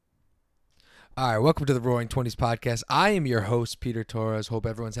All right, welcome to the Roaring Twenties podcast. I am your host, Peter Torres. Hope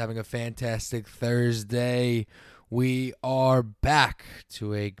everyone's having a fantastic Thursday. We are back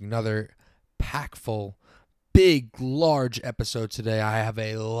to another packful, big, large episode today. I have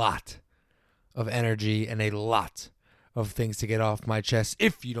a lot of energy and a lot of things to get off my chest.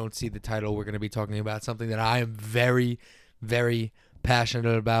 If you don't see the title, we're going to be talking about something that I am very, very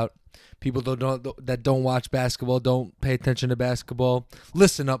passionate about. People that don't watch basketball, don't pay attention to basketball,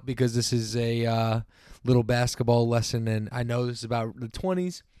 listen up, because this is a little basketball lesson. And I know this is about the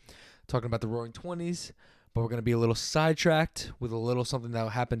 20s, talking about the Roaring 20s, but we're going to be a little sidetracked with a little something that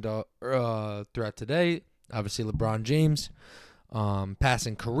happened throughout today. Obviously, LeBron James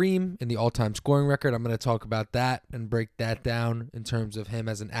passing Kareem in the all-time scoring record. I'm going to talk about that and break that down in terms of him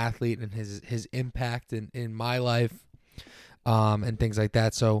as an athlete and his impact in my life and things like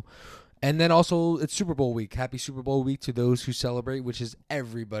that. So, and then also it's Super Bowl week. Happy Super Bowl week to those who celebrate, which is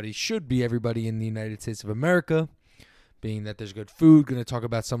everybody, should be everybody in the United States of America, being that there's good food. Going to talk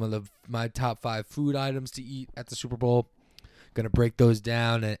about some of my top 5 food items to eat at the Super Bowl. Going to break those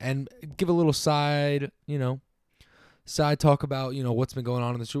down and give a little side talk about, what's been going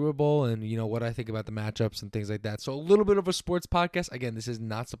on in the Super Bowl and, what I think about the matchups and things like that. So a little bit of a sports podcast. Again, this is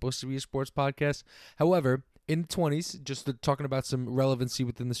not supposed to be a sports podcast. However, in the 20s, just talking about some relevancy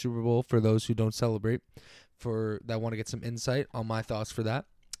within the Super Bowl for those who don't celebrate, that want to get some insight on my thoughts for that.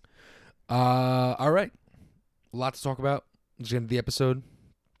 All right. A lot to talk about. Let's get into the episode.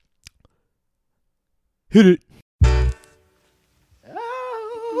 Hit it.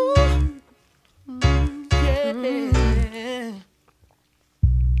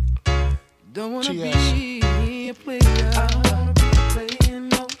 Don't wanna be a player. I don't wanna be playing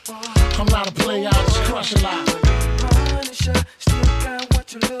no more. I'm not a player, I just crush a lot. Punisher, still got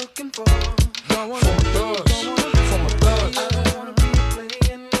what you're looking for. Don't wanna from a thug. I don't wanna be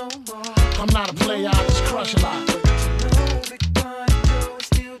playing no more. I'm not a player, I just crush a lot. Big Pun Joe is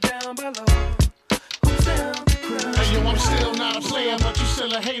still down below. Who's down to crush? Hey, yo, I'm still not a player, but you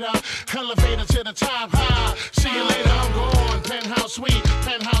still a hater. Elevator to the top high. See you later, I'm gone. Penthouse suite,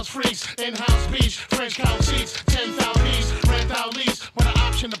 penthouse freaks, in-house beach, French couch seats, 10,000 piece, rent out lease, with an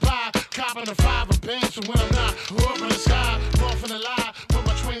option to buy, copping a 5 of Benz from when I'm not, up in the sky, off in the lie, with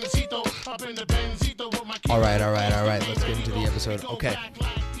my twincito, up in the Benzito, with my All right. Let's get into the episode. Okay.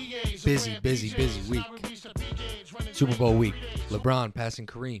 Busy week. Super Bowl week. LeBron passing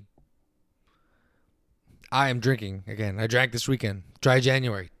Kareem. I am drinking again. I drank this weekend. Dry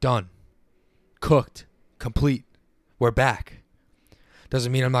January. Done. Cooked. Complete. We're back.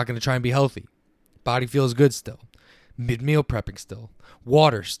 Doesn't mean I'm not going to try and be healthy. Body feels good still. Mid-meal prepping still.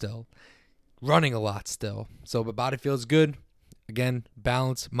 Water still. Running a lot still. So, but body feels good. Again,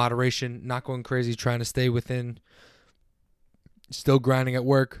 balance, moderation, not going crazy, trying to stay within. Still grinding at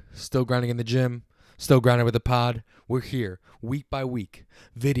work. Still grinding in the gym. Still grinding with the pod. We're here week by week.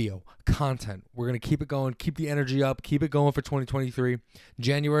 Video, content. We're going to keep it going. Keep the energy up. Keep it going for 2023.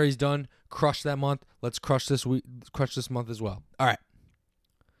 January's done. Crush that month. Let's crush this week. Crush this month as well. All right.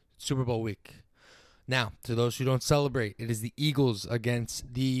 Super Bowl week. Now, to those who don't celebrate, it is the Eagles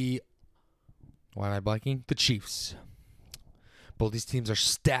against the The Chiefs. Both these teams are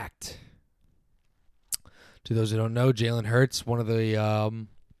stacked. To those who don't know, Jalen Hurts, one of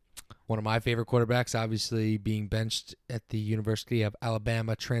my favorite quarterbacks, obviously being benched at the University of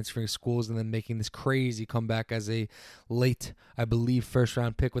Alabama, transferring schools and then making this crazy comeback as a late, I believe,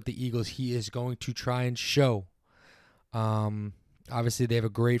 first-round pick with the Eagles. He is going to try and show. Obviously, they have a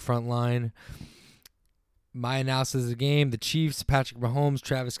great front line. My analysis of the game, the Chiefs, Patrick Mahomes,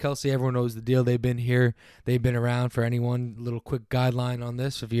 Travis Kelce, everyone knows the deal. They've been here. They've been around for anyone. Little quick guideline on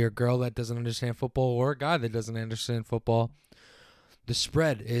this. If you're a girl that doesn't understand football or a guy that doesn't understand football, the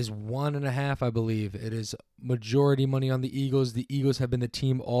spread is 1.5, I believe. It is majority money on the Eagles. The Eagles have been the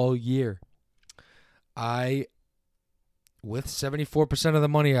team all year. With 74% of the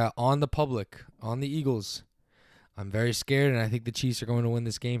money on the public, on the Eagles, I'm very scared, and I think the Chiefs are going to win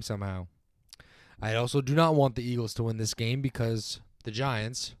this game somehow. I also do not want the Eagles to win this game because the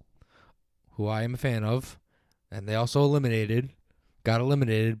Giants, who I am a fan of, and they also got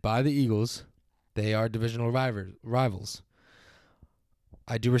eliminated by the Eagles. They are divisional rivals.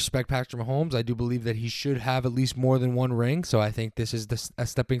 I do respect Patrick Mahomes. I do believe that he should have at least more than one ring. So I think this is a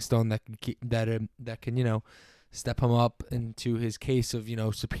stepping stone that can step him up into his case of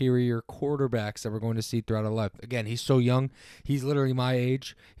superior quarterbacks that we're going to see throughout our life. Again, he's so young. He's literally my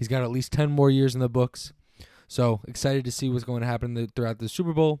age. He's got at least 10 more years in the books. So excited to see what's going to happen throughout the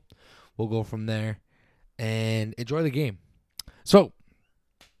Super Bowl. We'll go from there and enjoy the game. So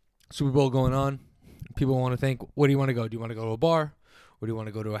Super Bowl going on. People want to think, where do you want to go? Do you want to go to a bar? or do you want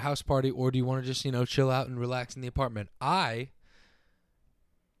to go to a house party, or do you want to just, chill out and relax in the apartment?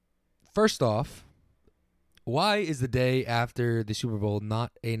 First off, why is the day after the Super Bowl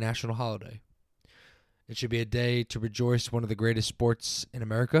not a national holiday? It should be a day to rejoice one of the greatest sports in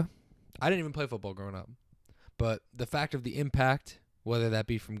America. I didn't even play football growing up, but the fact of the impact, whether that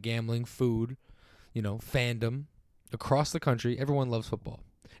be from gambling, food, fandom, across the country, everyone loves football.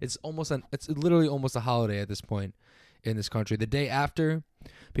 It's literally almost a holiday at this point in this country. The day after,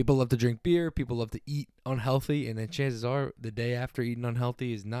 people love to drink beer, people love to eat unhealthy, and then chances are the day after eating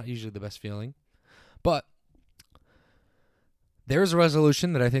unhealthy is not usually the best feeling. But there is a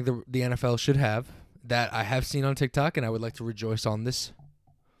resolution that I think the NFL should have that I have seen on TikTok, and I would like to rejoice on this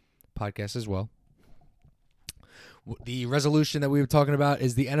podcast as well. The resolution that we were talking about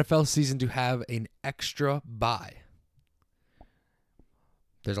is the NFL season to have an extra bye.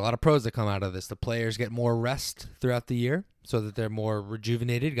 There's a lot of pros that come out of this. The players get more rest throughout the year so that they're more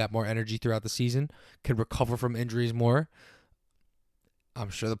rejuvenated, got more energy throughout the season, can recover from injuries more.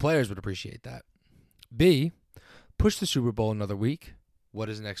 I'm sure the players would appreciate that. B, push the Super Bowl another week. What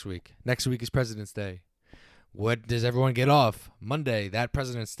is next week? Next week is President's Day. What does everyone get off? Monday, that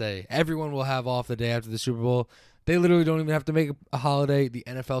President's Day. Everyone will have off the day after the Super Bowl. They literally don't even have to make a holiday. The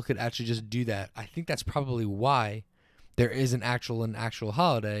NFL could actually just do that. I think that's probably why there is an actual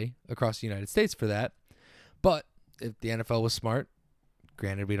holiday across the United States for that. But if the NFL was smart,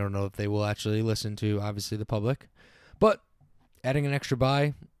 granted, we don't know if they will actually listen to, obviously, the public. But adding an extra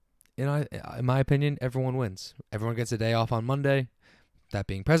bye, in my opinion, everyone wins. Everyone gets a day off on Monday, that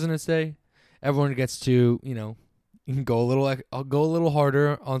being President's Day. Everyone gets to, go a little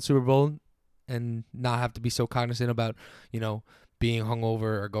harder on Super Bowl and not have to be so cognizant about, being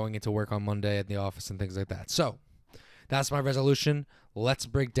hungover or going into work on Monday at the office and things like that. So that's my resolution. Let's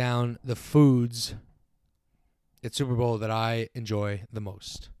break down the foods at Super Bowl that I enjoy the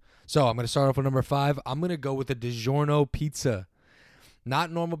most. So I'm going to start off with number 5. I'm going to go with a DiGiorno pizza.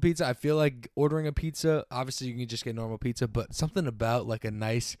 Not normal pizza. I feel like ordering a pizza, obviously you can just get normal pizza, but something about like a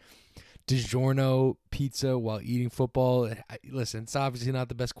nice DiGiorno pizza while eating football. Listen, it's obviously not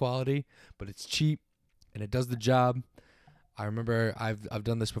the best quality, but it's cheap and it does the job. I remember I've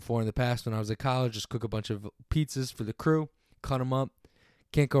done this before in the past when I was at college. Just cook a bunch of pizzas for the crew, cut them up.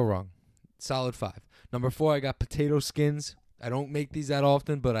 Can't go wrong. Solid 5. Number 4, I got potato skins. I don't make these that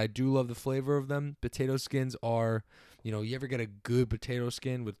often, but I do love the flavor of them. Potato skins are, you ever get a good potato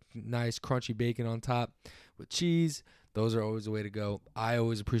skin with nice crunchy bacon on top with cheese? Those are always the way to go. I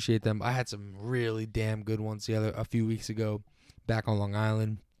always appreciate them. I had some really damn good ones a few weeks ago back on Long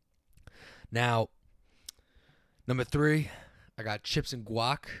Island. Now, number 3, I got chips and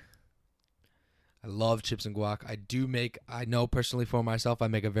guac. I love chips and guac. I know personally for myself, I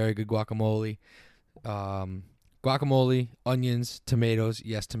make a very good guacamole. Guacamole, onions, tomatoes.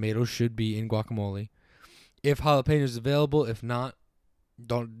 Yes, tomatoes should be in guacamole. If jalapeno is available, if not,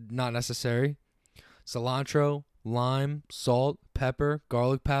 not necessary. Cilantro, lime, salt, pepper,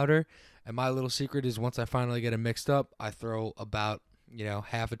 garlic powder. And my little secret is once I finally get it mixed up, I throw about,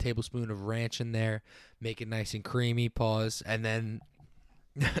 half a tablespoon of ranch in there, make it nice and creamy, and then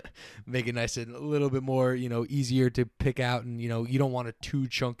make it nice and a little bit more, easier to pick out. And, you don't want a too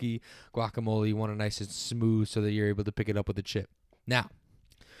chunky guacamole. You want it nice and smooth so that you're able to pick it up with a chip. Now,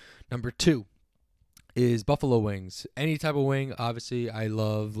 number 2 is buffalo wings. Any type of wing. Obviously, I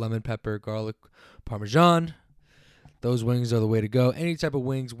love lemon pepper, garlic, Parmesan. Those wings are the way to go. Any type of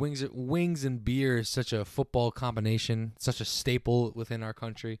wings. Wings and beer is such a football combination, such a staple within our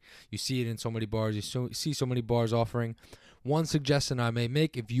country. You see it in so many bars. You see so many bars offering. One suggestion I may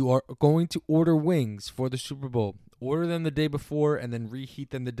make, if you are going to order wings for the Super Bowl, order them the day before and then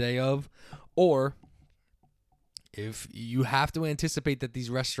reheat them the day of. Or if you have to anticipate that these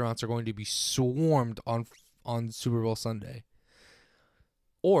restaurants are going to be swarmed on Super Bowl Sunday.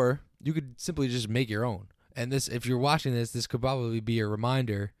 Or you could simply just make your own. And this, if you're watching this could probably be a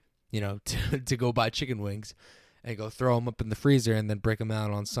reminder, to go buy chicken wings and go throw them up in the freezer and then break them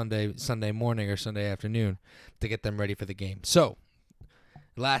out on Sunday morning or Sunday afternoon to get them ready for the game. So,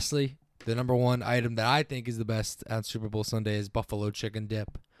 lastly, the number 1 item that I think is the best on Super Bowl Sunday is buffalo chicken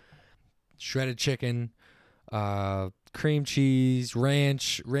dip. Shredded chicken, cream cheese,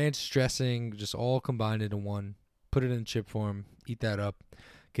 ranch dressing, just all combined into one. Put it in chip form, eat that up.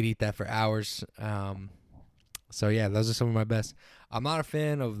 Could eat that for hours. So, yeah, those are some of my best. I'm not a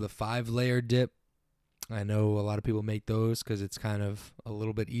fan of the 5-layer dip. I know a lot of people make those because it's kind of a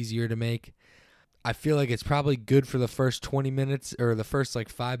little bit easier to make. I feel like it's probably good for the first 20 minutes or the first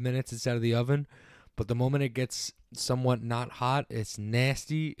 5 minutes it's out of the oven. But the moment it gets somewhat not hot. It's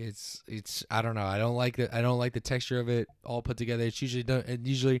nasty. It's I don't know. I don't like it. I don't like the texture of it all put together. It's usually done. And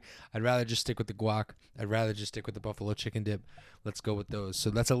usually, I'd rather just stick with the guac. I'd rather just stick with the buffalo chicken dip. Let's go with those. So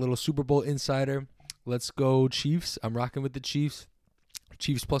that's a little Super Bowl insider. Let's go Chiefs. I'm rocking with the Chiefs.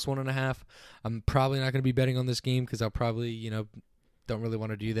 Chiefs plus 1.5. I'm probably not going to be betting on this game because I'll probably, don't really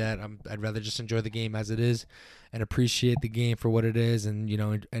want to do that. I'd rather just enjoy the game as it is and appreciate the game for what it is and,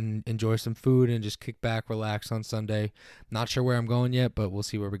 and enjoy some food and just kick back, relax on Sunday. Not sure where I'm going yet, but we'll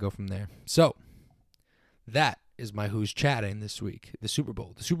see where we go from there. So that is my Who's Chatting this week, the Super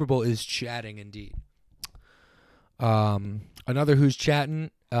Bowl. The Super Bowl is chatting indeed. Another Who's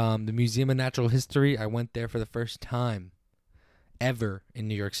Chatting, the Museum of Natural History. I went there for the first time ever in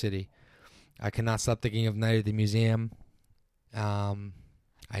New York City. I cannot stop thinking of Night at the Museum. I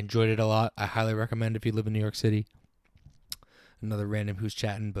enjoyed it a lot. I highly recommend if you live in New York City. Another random Who's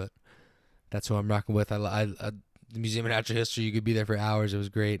Chatting, but that's who I'm rocking with. The Museum of Natural History, you could be there for hours. It was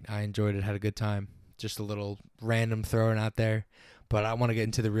great. I enjoyed it, had a good time. Just a little random throwing out there. But I want to get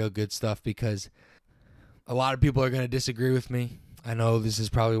into the real good stuff because a lot of people are going to disagree with me. I know this is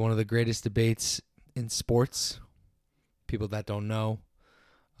probably one of the greatest debates in sports. People that don't know.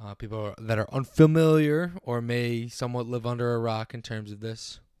 People that are unfamiliar or may somewhat live under a rock in terms of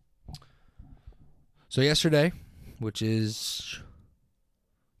this. So yesterday, which is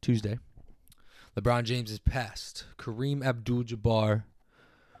Tuesday, LeBron James has passed Kareem Abdul-Jabbar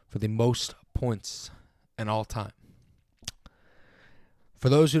for the most points in all time. For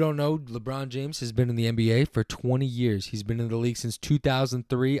those who don't know, LeBron James has been in the NBA for 20 years. He's been in the league since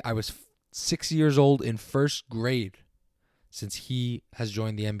 2003. I was 6 years old in first grade since he has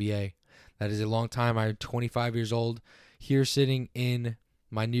joined the NBA. That is a long time. I'm 25 years old, here sitting in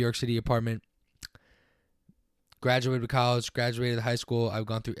my New York City apartment. Graduated college, graduated high school. I've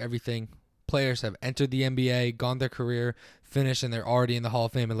gone through everything. Players have entered the NBA, gone their career, finished, and they're already in the Hall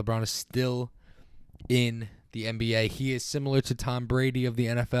of Fame, and LeBron is still in the NBA. He is similar to Tom Brady of the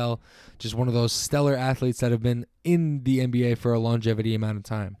NFL, just one of those stellar athletes that have been in the NBA for a longevity amount of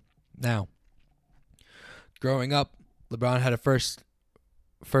time. Now, growing up, LeBron had a first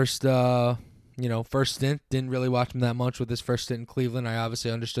stint. Didn't really watch him that much with his first stint in Cleveland. I obviously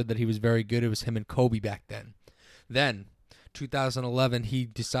understood that he was very good. It was him and Kobe back then. Then, 2011, he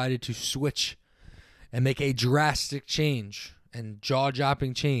decided to switch and make a drastic change and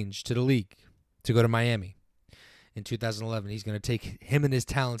jaw-dropping change to the league to go to Miami. In 2011, he's going to take him and his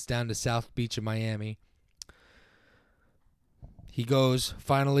talents down to South Beach of Miami. He goes,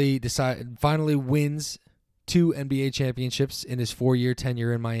 finally wins 2 NBA championships in his 4-year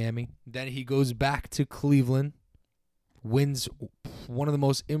tenure in Miami. Then he goes back to Cleveland, wins one of the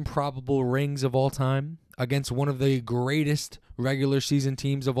most improbable rings of all time against one of the greatest regular season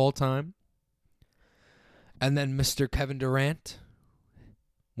teams of all time. And then Mr. Kevin Durant,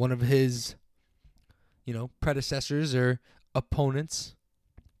 one of his, predecessors or opponents,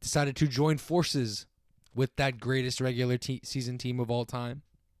 decided to join forces with that greatest regular season team of all time,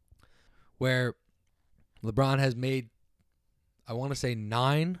 where LeBron has made, I want to say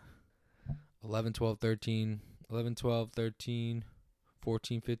 9, 11, 12, 13,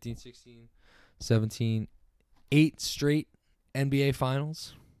 14, 15, 16, 17, 8 straight NBA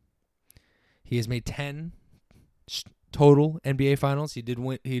finals. He has made 10 total NBA finals. He did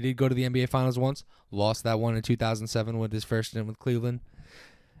go to the NBA finals once, lost that one in 2007 with his first stint with Cleveland.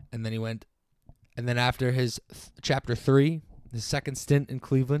 And then after his chapter 3, his second stint in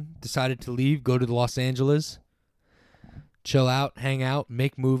Cleveland, decided to leave, go to Los Angeles, chill out, hang out,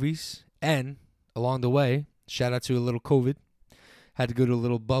 make movies, and along the way, shout out to a little COVID, had to go to a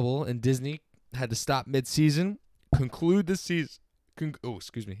little bubble in Disney, had to stop mid-season, conclude the season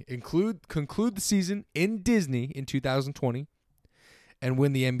in Disney in 2020, and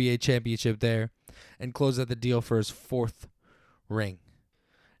win the NBA championship there, and close out the deal for his 4th ring.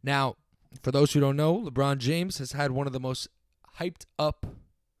 Now, for those who don't know, LeBron James has had one of the most hyped up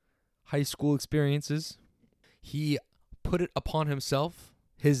high school experiences. He put it upon himself,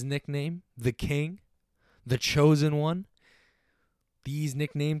 his nickname, the King, the Chosen One. These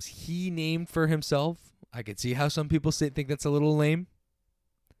nicknames he named for himself. I could see how some people think that's a little lame.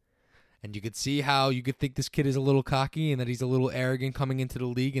 And you could see how you could think this kid is a little cocky and that he's a little arrogant coming into the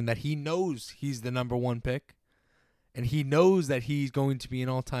league and that he knows he's the number 1 pick. And he knows that he's going to be an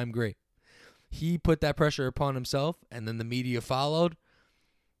all-time great. He put that pressure upon himself, and then the media followed.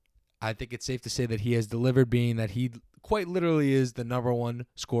 I think it's safe to say that he has delivered, being that he quite literally is the number 1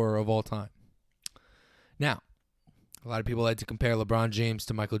 scorer of all time. Now, a lot of people like to compare LeBron James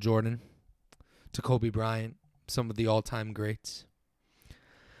to Michael Jordan, to Kobe Bryant, some of the all-time greats.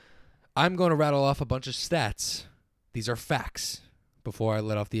 I'm going to rattle off a bunch of stats These are facts before I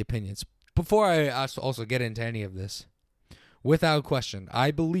let off the opinions. Before I also get into any of this, without question,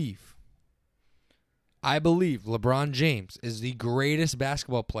 I believe LeBron James is the greatest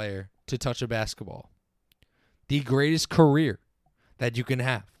basketball player to touch a basketball. The greatest career that you can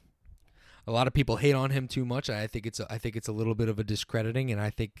have. A lot of people hate on him too much. I think it's a little bit of a discrediting, and I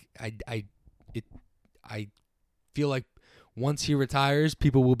think I feel like once he retires,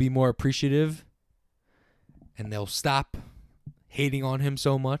 people will be more appreciative and they'll stop hating on him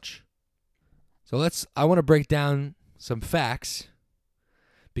so much. So I want to break down some facts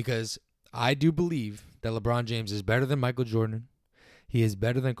because I do believe that LeBron James is better than Michael Jordan. He is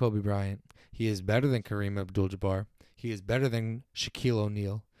better than Kobe Bryant. He is better than Kareem Abdul-Jabbar. He is better than Shaquille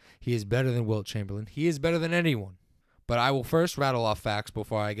O'Neal. He is better than Wilt Chamberlain. He is better than anyone. But I will first rattle off facts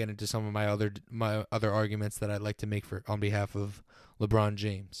before I get into some of my other arguments that I'd like to make on behalf of LeBron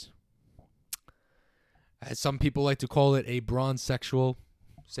James. As some people like to call it, a bronzexual.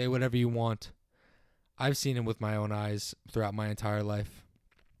 Say whatever you want. I've seen him with my own eyes throughout my entire life.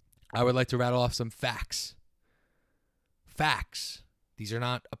 I would like to rattle off some facts. Facts. These are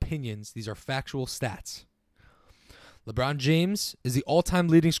not opinions. These are factual stats. LeBron James is the all-time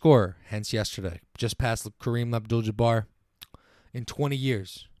leading scorer, hence yesterday. Just passed Kareem Abdul-Jabbar in 20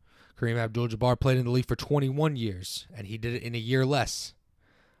 years. Kareem Abdul-Jabbar played in the league for 21 years, and he did it in a year less.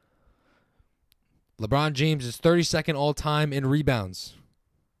 LeBron James is 32nd all-time in rebounds.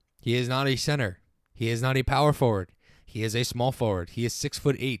 He is not a center. He is not a power forward. He is a small forward. He is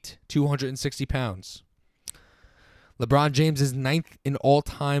 6'8", 260 pounds. LeBron James is 9th in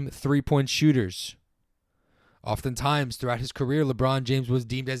all-time three-point shooters. Oftentimes, throughout his career, LeBron James was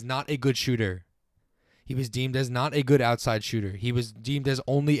deemed as not a good shooter. He was deemed as not a good outside shooter. He was deemed as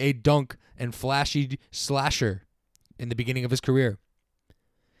only a dunk and flashy slasher in the beginning of his career.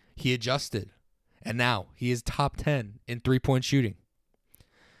 He adjusted, and now he is top 10 in three-point shooting.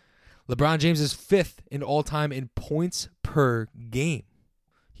 LeBron James is 5th in all-time in points per game.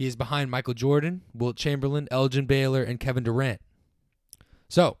 He is behind Michael Jordan, Wilt Chamberlain, Elgin Baylor, and Kevin Durant.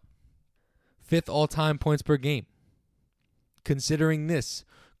 So, 5th all-time points per game. Considering this,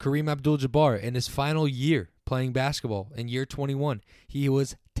 Kareem Abdul-Jabbar in his final year playing basketball in year 21, he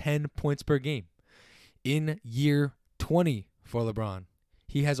was 10 points per game. In year 20 for LeBron,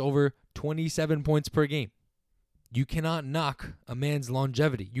 he has over 27 points per game. You cannot knock a man's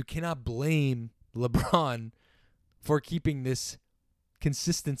longevity. You cannot blame LeBron for keeping this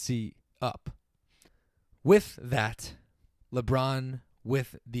consistency up. With that, LeBron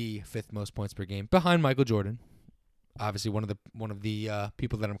with the 5th most points per game, behind Michael Jordan, obviously one of the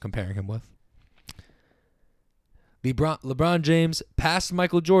people that I'm comparing him with. LeBron James passed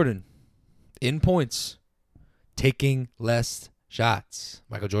Michael Jordan in points, taking less shots.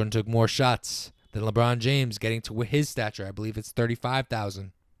 Michael Jordan took more shots than LeBron James, getting to his stature. I believe it's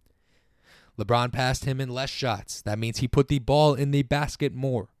 35,000. LeBron passed him in less shots. That means he put the ball in the basket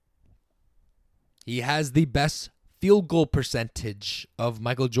more. He has the best field goal percentage of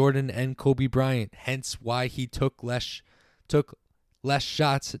Michael Jordan and Kobe Bryant, hence why he took less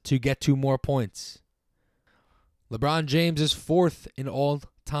shots to get to more points. LeBron James is 4th in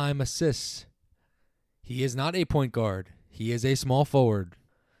all-time assists. He is not a point guard. He is a small forward.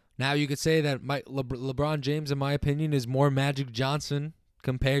 Now you could say that LeBron James, in my opinion, is more Magic Johnson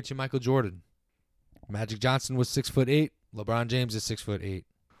compared to Michael Jordan. Magic Johnson was 6'8". LeBron James is 6'8".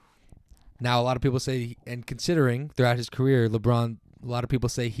 Now, a lot of people say, and considering throughout his career, LeBron, a lot of people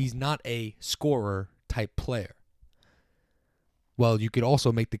say he's not a scorer type player. Well, you could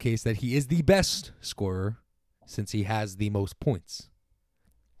also make the case that he is the best scorer since he has the most points.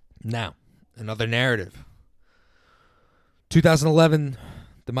 Now, another narrative. 2011,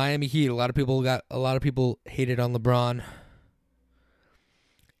 the Miami Heat. A lot of people hated on LeBron.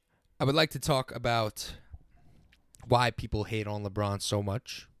 I would like to talk about why people hate on LeBron so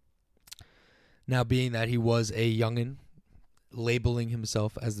much. Now, being that he was a youngin, labeling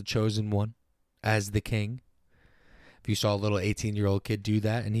himself as the chosen one, as the king. If you saw a little 18-year-old kid do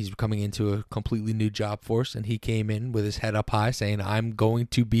that, and he's coming into a completely new job force, and he came in with his head up high saying, I'm going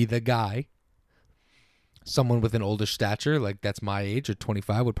to be the guy. Someone with an older stature, like that's my age, or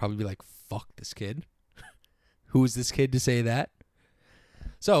 25, would probably be like, fuck this kid. Who is this kid to say that?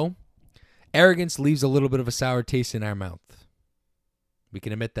 So, arrogance leaves a little bit of a sour taste in our mouth. We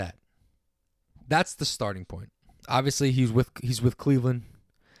can admit that. That's the starting point. Obviously, he's with Cleveland.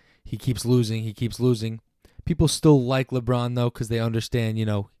 He keeps losing. People still like LeBron, though, because they understand,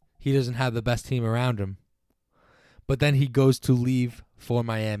 he doesn't have the best team around him. But then he goes to leave for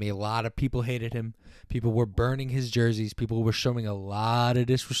Miami. A lot of people hated him. People were burning his jerseys. People were showing a lot of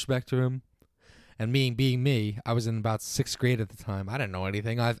disrespect to him. And me being me, I was in about 6th grade at the time. I didn't know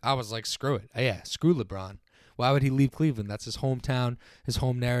anything. I was like, screw it. Yeah, screw LeBron. Why would he leave Cleveland? That's his hometown, his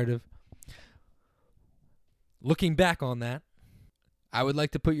home narrative. Looking back on that, I would like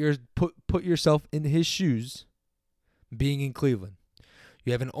to put yourself in his shoes being in Cleveland.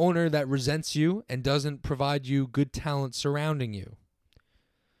 You have an owner that resents you and doesn't provide you good talent surrounding you.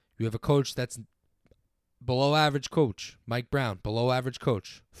 You have a coach that's below average coach, Mike Brown, below average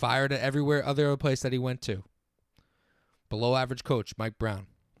coach, fired at everywhere other place that he went to. Below average coach, Mike Brown.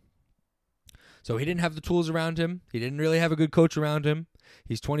 So he didn't have the tools around him. He didn't really have a good coach around him.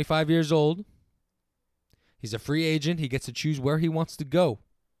 He's 25 years old. He's a free agent. He gets to choose where he wants to go.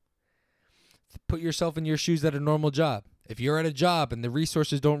 Put yourself in your shoes at a normal job. If you're at a job and the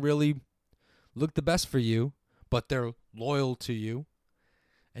resources don't really look the best for you, but they're loyal to you,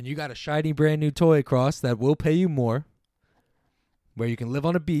 and you got a shiny brand new toy across that will pay you more, where you can live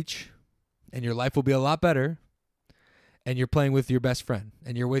on a beach and your life will be a lot better, and you're playing with your best friend,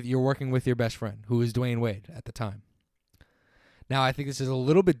 and you're working with your best friend, who is Dwayne Wade at the time. Now, I think this is a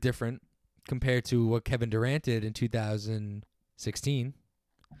little bit different compared to what Kevin Durant did in 2016.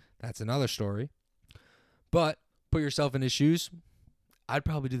 That's another story. But put yourself in his shoes. I'd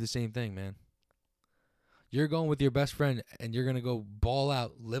probably do the same thing, man. You're going with your best friend, and you're going to go ball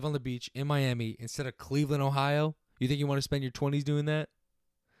out, live on the beach in Miami instead of Cleveland, Ohio. You think you want to spend your 20s doing that?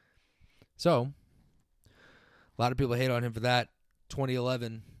 So, a lot of people hate on him for that.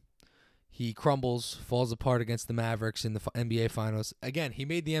 2011, he crumbles, falls apart against the Mavericks in the NBA Finals. Again, he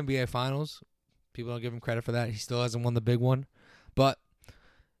made the NBA Finals. People don't give him credit for that. He still hasn't won the big one. But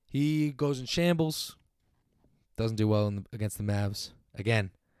he goes in shambles. Doesn't do well against the Mavs.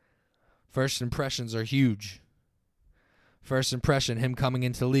 Again, first impressions are huge. First impression, him coming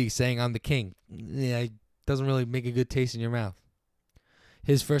into the league saying, I'm the king. Yeah, it doesn't really make a good taste in your mouth.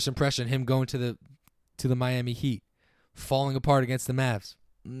 His first impression, him going to the Miami Heat, falling apart against the Mavs.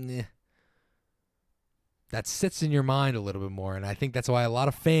 That sits in your mind a little bit more, and I think that's why a lot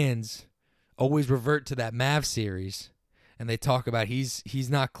of fans always revert to that Mavs series, and they talk about he's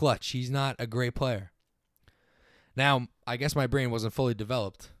not clutch. He's not a great player. Now, I guess my brain wasn't fully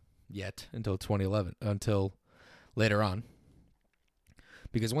developed yet until 2011, until later on.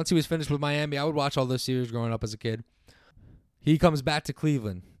 Because once he was finished with Miami, I would watch all those series growing up as a kid. He comes back to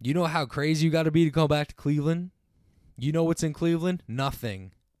Cleveland. You know how crazy you got to be to come back to Cleveland? You know what's in Cleveland?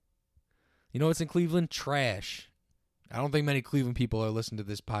 Nothing. You know what's in Cleveland? Trash. I don't think many Cleveland people are listening to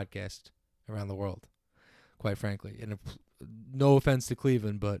this podcast around the world, quite frankly. And no offense to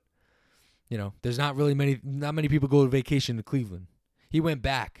Cleveland, but you know, there's not many people go to vacation to Cleveland. He went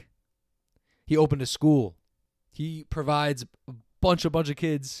back. He opened a school. He provides a bunch of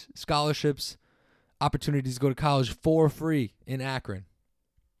kids scholarships, opportunities to go to college for free in Akron.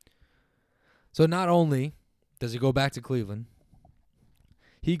 So not only does he go back to Cleveland,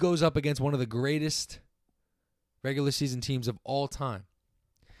 he goes up against one of the greatest regular season teams of all time.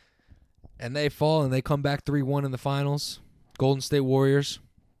 And they fall and they come back 3-1 in the finals. Golden State Warriors.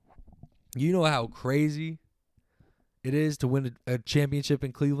 You know how crazy it is to win a championship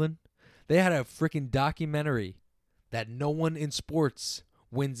in Cleveland? They had a freaking documentary that no one in sports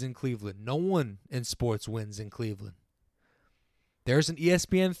wins in Cleveland. No one in sports wins in Cleveland. There's an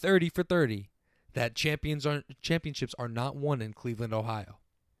ESPN 30 for 30 that championships are not won in Cleveland, Ohio.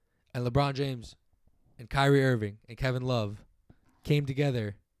 And LeBron James and Kyrie Irving and Kevin Love came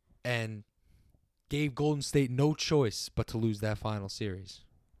together and gave Golden State no choice but to lose that final series.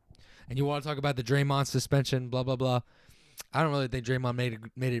 And you want to talk about the Draymond suspension, blah, blah, blah. I don't really think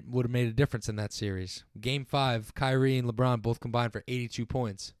Draymond would have made a difference in that series. Game 5, Kyrie and LeBron both combined for 82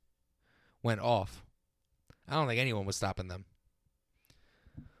 points. Went off. I don't think anyone was stopping them.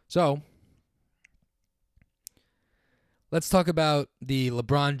 So, let's talk about the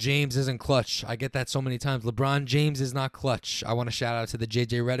LeBron James isn't clutch. I get that so many times. LeBron James is not clutch. I want to shout out to the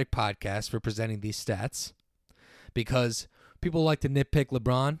JJ Redick podcast for presenting these stats. Because people like to nitpick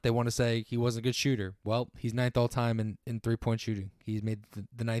LeBron. They want to say he wasn't a good shooter. Well, he's 9th all time in three-point shooting. He's made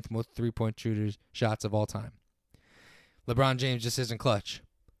the 9th most three-point shots of all time. LeBron James just isn't clutch.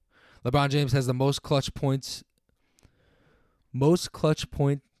 LeBron James has the most clutch points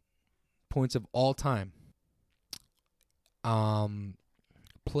of all time.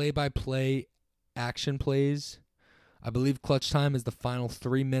 Play-by-play action plays. I believe clutch time is the final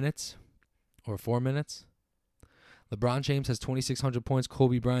 3 minutes or 4 minutes. LeBron James has 2,600 points.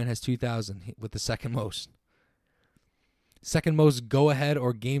 Kobe Bryant has 2,000 with the second most. Second most go-ahead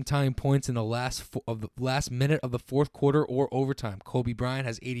or game-time points in the last minute of the fourth quarter or overtime. Kobe Bryant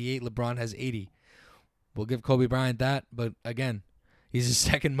has 88. LeBron has 80. We'll give Kobe Bryant that, but again, he's the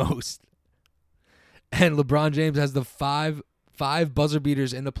second most. And LeBron James has the five buzzer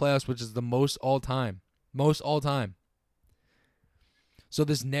beaters in the playoffs, which is the most all time. Most all time. So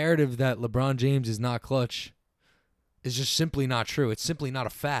this narrative that LeBron James is not clutch is just simply not true. It's simply not a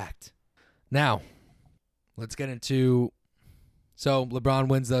fact. Now, let's get into... So, LeBron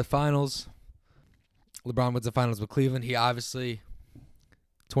wins the finals. LeBron wins the finals with Cleveland. He obviously,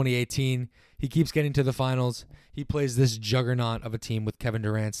 2018, he keeps getting to the finals. He plays this juggernaut of a team with Kevin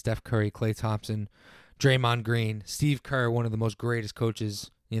Durant, Steph Curry, Klay Thompson, Draymond Green, Steve Kerr, one of the most greatest coaches,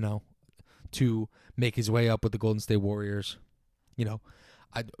 to make his way up with the Golden State Warriors.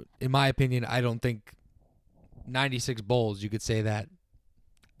 In my opinion, I don't think 96 Bulls, you could say that.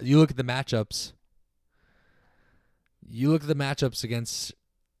 You look at the matchups. Against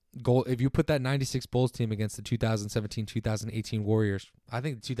goal. If you put that 96 Bulls team against the 2017-2018 Warriors, I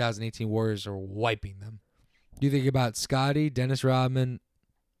think the 2018 Warriors are wiping them. You think about Scottie, Dennis Rodman,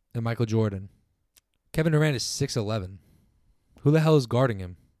 and Michael Jordan. Kevin Durant is 6'11". Who the hell is guarding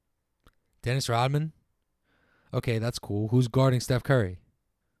him? Dennis Rodman? Okay, that's cool. Who's guarding Steph Curry?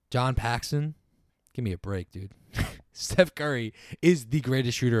 John Paxson? Give me a break, dude. Steph Curry is the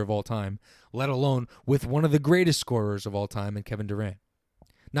greatest shooter of all time, let alone with one of the greatest scorers of all time in Kevin Durant.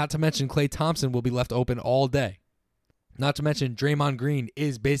 Not to mention Klay Thompson will be left open all day. Not to mention Draymond Green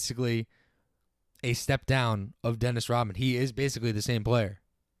is basically a step down of Dennis Rodman. He is basically the same player.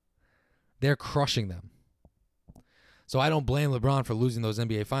 They're crushing them. So I don't blame LeBron for losing those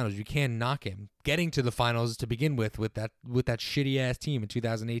NBA finals. You can't knock him. Getting to the finals to begin with that shitty ass team in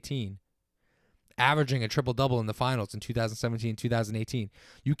 2018. Averaging a triple-double in the finals in 2017, 2018.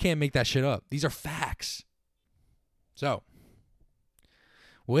 You can't make that shit up. These are facts. So,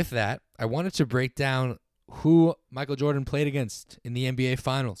 with that, I wanted to break down who Michael Jordan played against in the NBA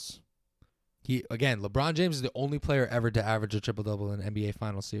Finals. LeBron James is the only player ever to average a triple-double in an NBA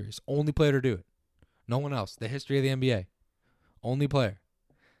Finals series. Only player to do it. No one else. The history of the NBA. Only player.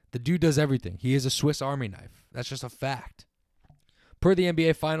 The dude does everything. He is a Swiss Army knife. That's just a fact. Per the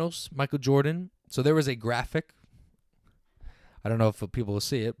NBA Finals, Michael Jordan... So there was a graphic. I don't know if people will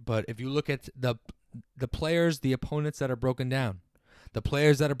see it, but if you look at the players, the opponents that are broken down, the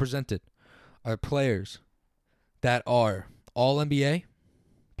players that are presented are players that are all NBA,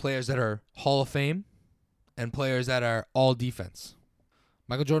 players that are Hall of Fame, and players that are all defense.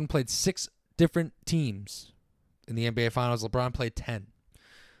 Michael Jordan played 6 different teams in the NBA Finals. LeBron played 10.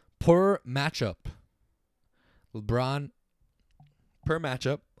 Per matchup,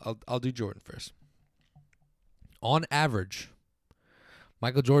 I'll do Jordan first. On average,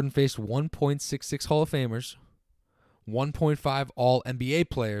 Michael Jordan faced 1.66 Hall of Famers, 1.5 All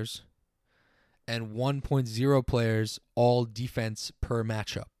NBA players, and 1.0 players all defense per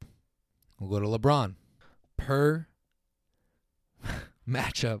matchup. We'll go to LeBron. Per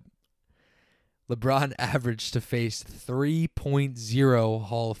matchup, LeBron averaged to face 3.0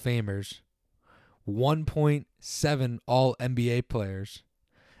 Hall of Famers, 1.7 All NBA players,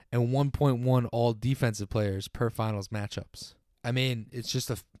 and 1.1 all defensive players per finals matchups. I mean, it's just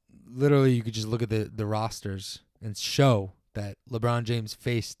literally you could just look at the rosters and show that LeBron James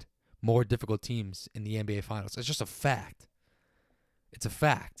faced more difficult teams in the NBA Finals. It's just a fact. It's a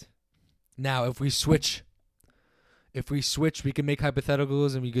fact. Now, if we switch, we can make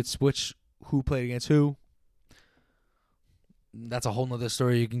hypotheticals and we could switch who played against who. That's a whole nother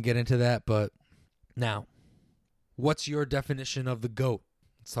story. You can get into that, but now, what's your definition of the GOAT?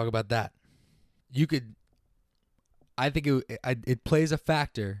 Let's talk about that. I think it plays a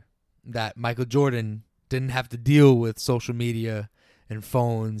factor that Michael Jordan didn't have to deal with social media and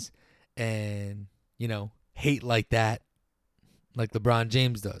phones and, hate like that, like LeBron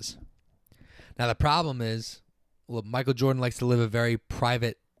James does. Now, the problem is, Michael Jordan likes to live a very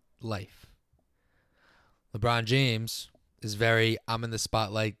private life. LeBron James is very, I'm in the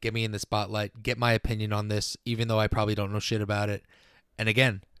spotlight, get me in the spotlight, get my opinion on this, even though I probably don't know shit about it. And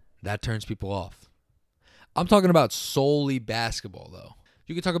again, that turns people off. I'm talking about solely basketball, though.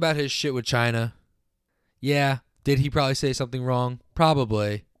 You can talk about his shit with China. Yeah, did he probably say something wrong?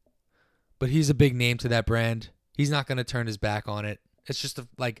 Probably. But he's a big name to that brand. He's not going to turn his back on it. It's just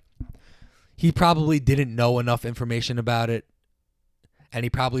he probably didn't know enough information about it. And he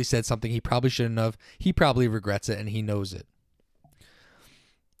probably said something he probably shouldn't have. He probably regrets it and he knows it.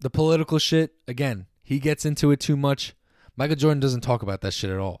 The political shit, again, he gets into it too much. Michael Jordan doesn't talk about that shit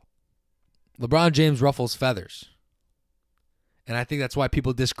at all. LeBron James ruffles feathers. And I think that's why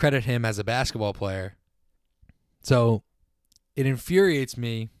people discredit him as a basketball player. So it infuriates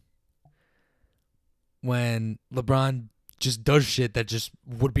me when LeBron just does shit that just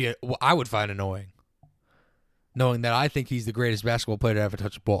I would find annoying. Knowing that I think he's the greatest basketball player to ever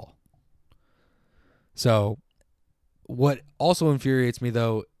touch a ball. So what also infuriates me,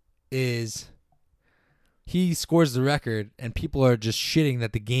 though, is he scores the record and people are just shitting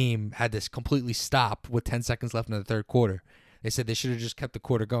that the game had this completely stop with 10 seconds left in the third quarter. They said they should have just kept the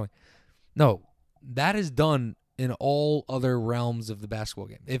quarter going. No, that is done in all other realms of the basketball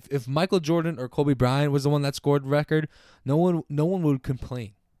game. If Michael Jordan or Kobe Bryant was the one that scored the record, no one would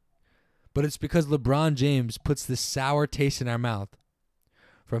complain. But it's because LeBron James puts this sour taste in our mouth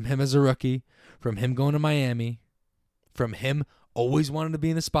from him as a rookie, from him going to Miami, from him always wanting to be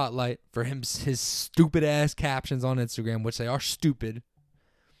in the spotlight, for his stupid ass captions on Instagram, which they are stupid.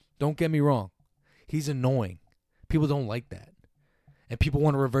 Don't get me wrong. He's annoying. People don't like that. And people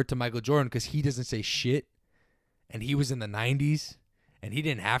want to revert to Michael Jordan because he doesn't say shit. And he was in the 90s. And he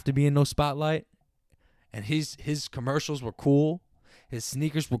didn't have to be in no spotlight. And his commercials were cool. His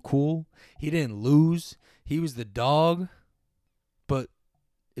sneakers were cool. He didn't lose. He was the dog. But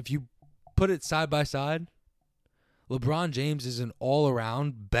if you put it side by side, LeBron James is an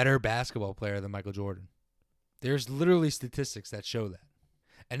all-around better basketball player than Michael Jordan. There's literally statistics that show that.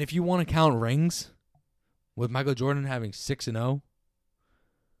 And if you want to count rings, with Michael Jordan having 6-0,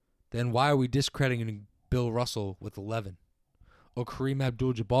 then why are we discrediting Bill Russell with 11? Or Kareem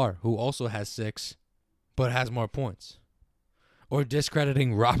Abdul-Jabbar, who also has 6, but has more points? Or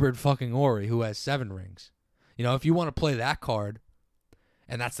discrediting Robert fucking Horry, who has 7 rings? You know, if you want to play that card,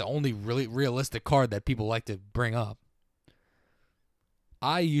 and that's the only really realistic card that people like to bring up,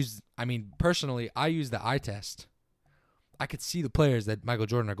 personally, I use the eye test. I could see the players that Michael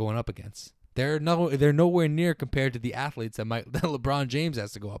Jordan are going up against. They're nowhere near compared to the athletes that LeBron James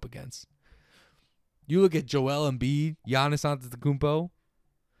has to go up against. You look at Joel Embiid, Giannis Antetokounmpo,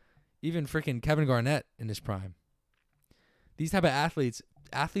 even freaking Kevin Garnett in his prime. These type of athletes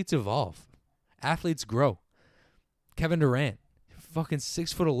evolve. Athletes grow. Kevin Durant, fucking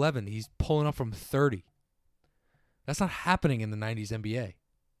 6'11", he's pulling up from 30. That's not happening in the 90s NBA.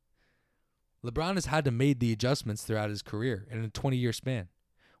 LeBron has had to make the adjustments throughout his career in a 20-year span,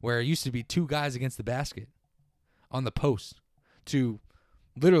 where it used to be 2 guys against the basket on the post to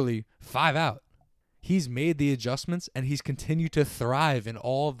literally 5 out. He's made the adjustments, and he's continued to thrive in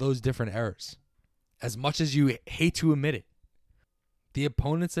all of those different eras. As much as you hate to admit it, the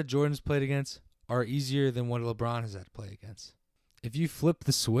opponents that Jordan's played against are easier than what LeBron has had to play against. If you flip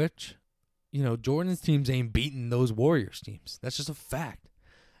the switch, you know, Jordan's teams ain't beating those Warriors teams. That's just a fact.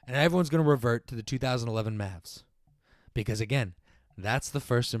 And everyone's going to revert to the 2011 Mavs. Because, again, that's the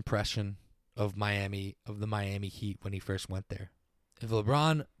first impression of Miami, of the Miami Heat when he first went there. If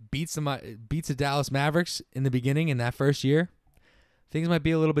LeBron beats the Dallas Mavericks in the beginning in that first year, things might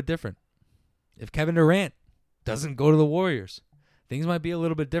be a little bit different. If Kevin Durant doesn't go to the Warriors, things might be a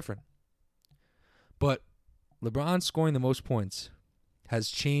little bit different. But LeBron scoring the most points has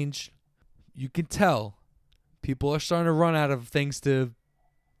changed. You can tell people are starting to run out of the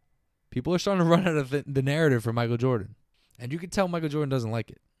narrative for Michael Jordan. And you can tell Michael Jordan doesn't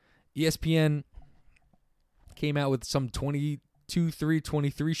like it. ESPN came out with some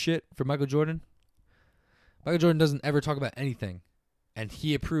 22-3-23 shit for Michael Jordan. Michael Jordan doesn't ever talk about anything. And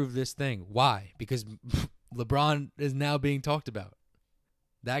he approved this thing. Why? Because LeBron is now being talked about.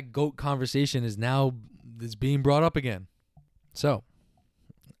 That GOAT conversation is being brought up again. So,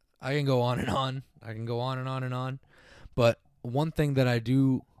 I can go on and on. I can go on and on and on. But one thing that I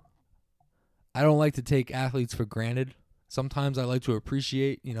don't like to take athletes for granted. Sometimes I like to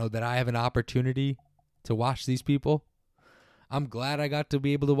appreciate, that I have an opportunity to watch these people. I'm glad I got to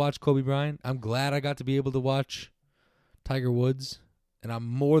be able to watch Kobe Bryant. I'm glad I got to be able to watch Tiger Woods. And I'm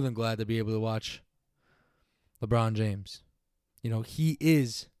more than glad to be able to watch LeBron James. He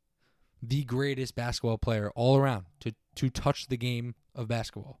is the greatest basketball player all around to touch the game of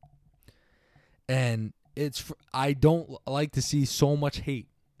basketball. And I don't like to see so much hate.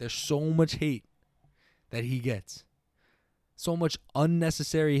 There's so much hate that he gets. So much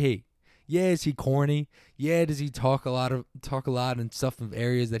unnecessary hate. Yeah, is he corny? Yeah, does he talk a lot and stuff of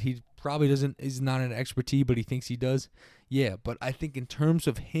areas that he probably is not an expertise, but he thinks he does? Yeah, but I think in terms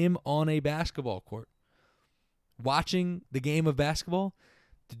of him on a basketball court, watching the game of basketball,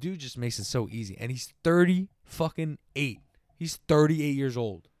 the dude just makes it so easy. And he's 38. He's 38 years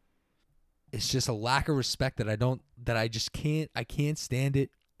old. It's just a lack of respect that I can't stand it.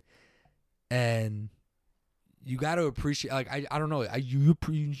 And you got to appreciate, I don't know,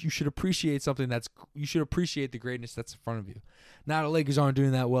 you should appreciate something you should appreciate the greatness that's in front of you. Now the Lakers aren't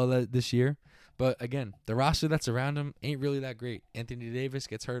doing that well this year, but again, the roster that's around him ain't really that great. Anthony Davis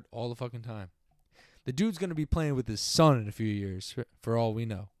gets hurt all the fucking time. The dude's going to be playing with his son in a few years, for all we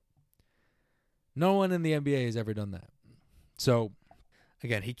know. No one in the NBA has ever done that. So,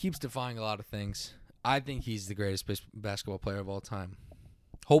 again, he keeps defying a lot of things. I think he's the greatest basketball player of all time.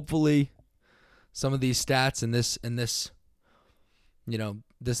 Hopefully, some of these stats in this,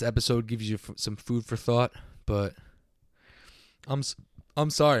 this episode gives you some food for thought. But I'm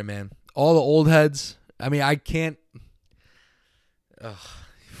sorry, man. All the old heads. I mean, I can't.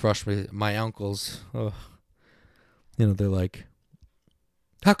 Frustrated. My uncles. They're like,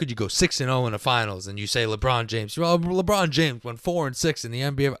 how could you go 6-0 in the finals and you say LeBron James? Well, LeBron James went 4-6 in the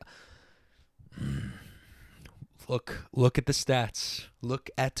NBA. Look at the stats. Look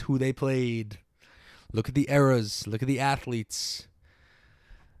at who they played. Look at the eras. Look at the athletes.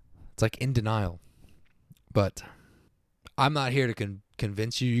 It's like in denial. But I'm not here to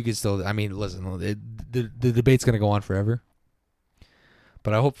convince you. You can still, I mean, listen, the debate's going to go on forever.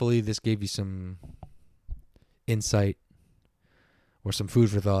 But hopefully this gave you some insight or some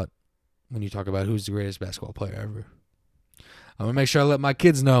food for thought when you talk about who's the greatest basketball player ever. I'm going to make sure I let my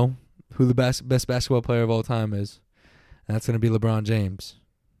kids know who the best basketball player of all time is. And that's going to be LeBron James,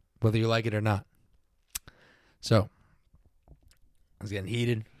 whether you like it or not. So, I was getting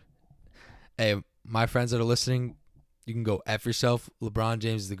heated. Hey, my friends that are listening, you can go F yourself. LeBron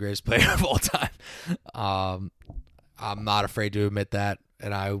James is the greatest player of all time. I'm not afraid to admit that,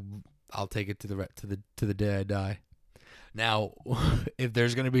 and I'll take it to the day I die. Now, if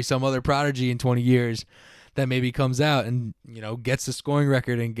there's going to be some other prodigy in 20 years that maybe comes out and, gets the scoring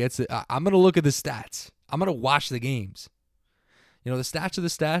record and gets it, I'm going to look at the stats. I'm going to watch the games. The stats are the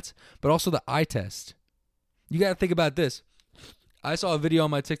stats, but also the eye test. You got to think about this. I saw a video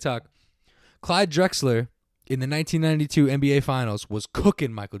on my TikTok. Clyde Drexler in the 1992 NBA Finals was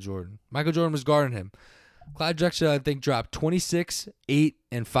cooking Michael Jordan. Michael Jordan was guarding him. Clyde Drexler, I think, dropped 26, 8,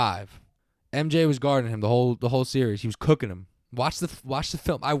 and 5. MJ was guarding him the whole series. He was cooking him. Watch the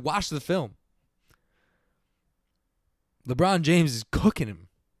film. I watched the film. LeBron James is cooking him.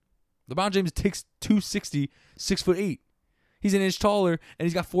 LeBron James takes 260, 6'8". He's an inch taller, and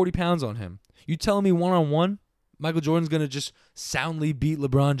he's got 40 pounds on him. You telling me one-on-one, Michael Jordan's going to just soundly beat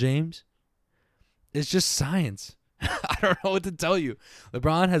LeBron James? It's just science. I don't know what to tell you.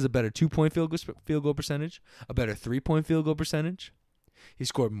 LeBron has a better 2-point field goal percentage, a better 3-point field goal percentage. He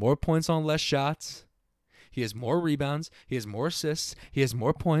scored more points on less shots. He has more rebounds. He has more assists. He has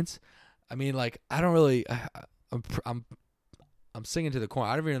more points. I mean, I don't really. I'm singing to the choir.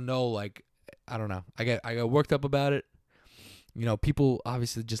 I don't even know. I don't know. I got worked up about it. People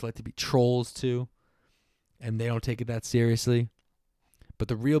obviously just like to be trolls too, and they don't take it that seriously. But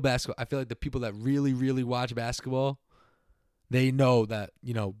the real basketball, I feel like the people that really, really watch basketball, they know that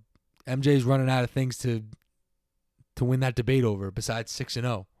MJ's running out of things to win that debate over besides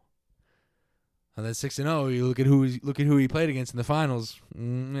 6-0. And then 6-0, you look at who he played against in the finals.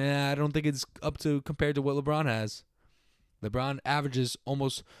 I don't think it's up to compared to what LeBron has. LeBron averages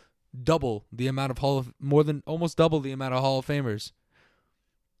almost double the amount of Hall of Famers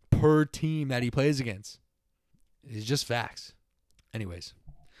per team that he plays against. It's just facts. Anyways,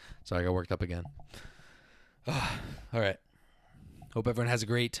 sorry, I got worked up again. All right. Hope everyone has a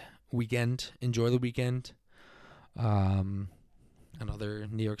great weekend. Enjoy the weekend. Another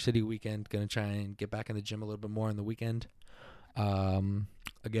New York City weekend. Gonna try and get back in the gym a little bit more on the weekend.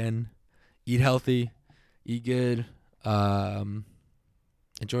 Again, eat healthy, eat good.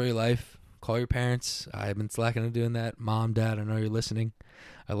 Enjoy your life. Call your parents. I've been slacking on doing that. Mom, Dad, I know you're listening.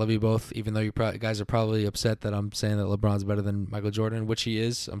 I love you both, even though you guys are probably upset that I'm saying that LeBron's better than Michael Jordan, which he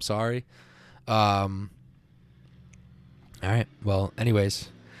is. I'm sorry. All right. Well, anyways,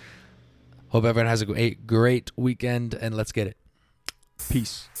 hope everyone has a great weekend, and let's get it.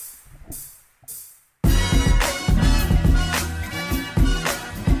 Peace.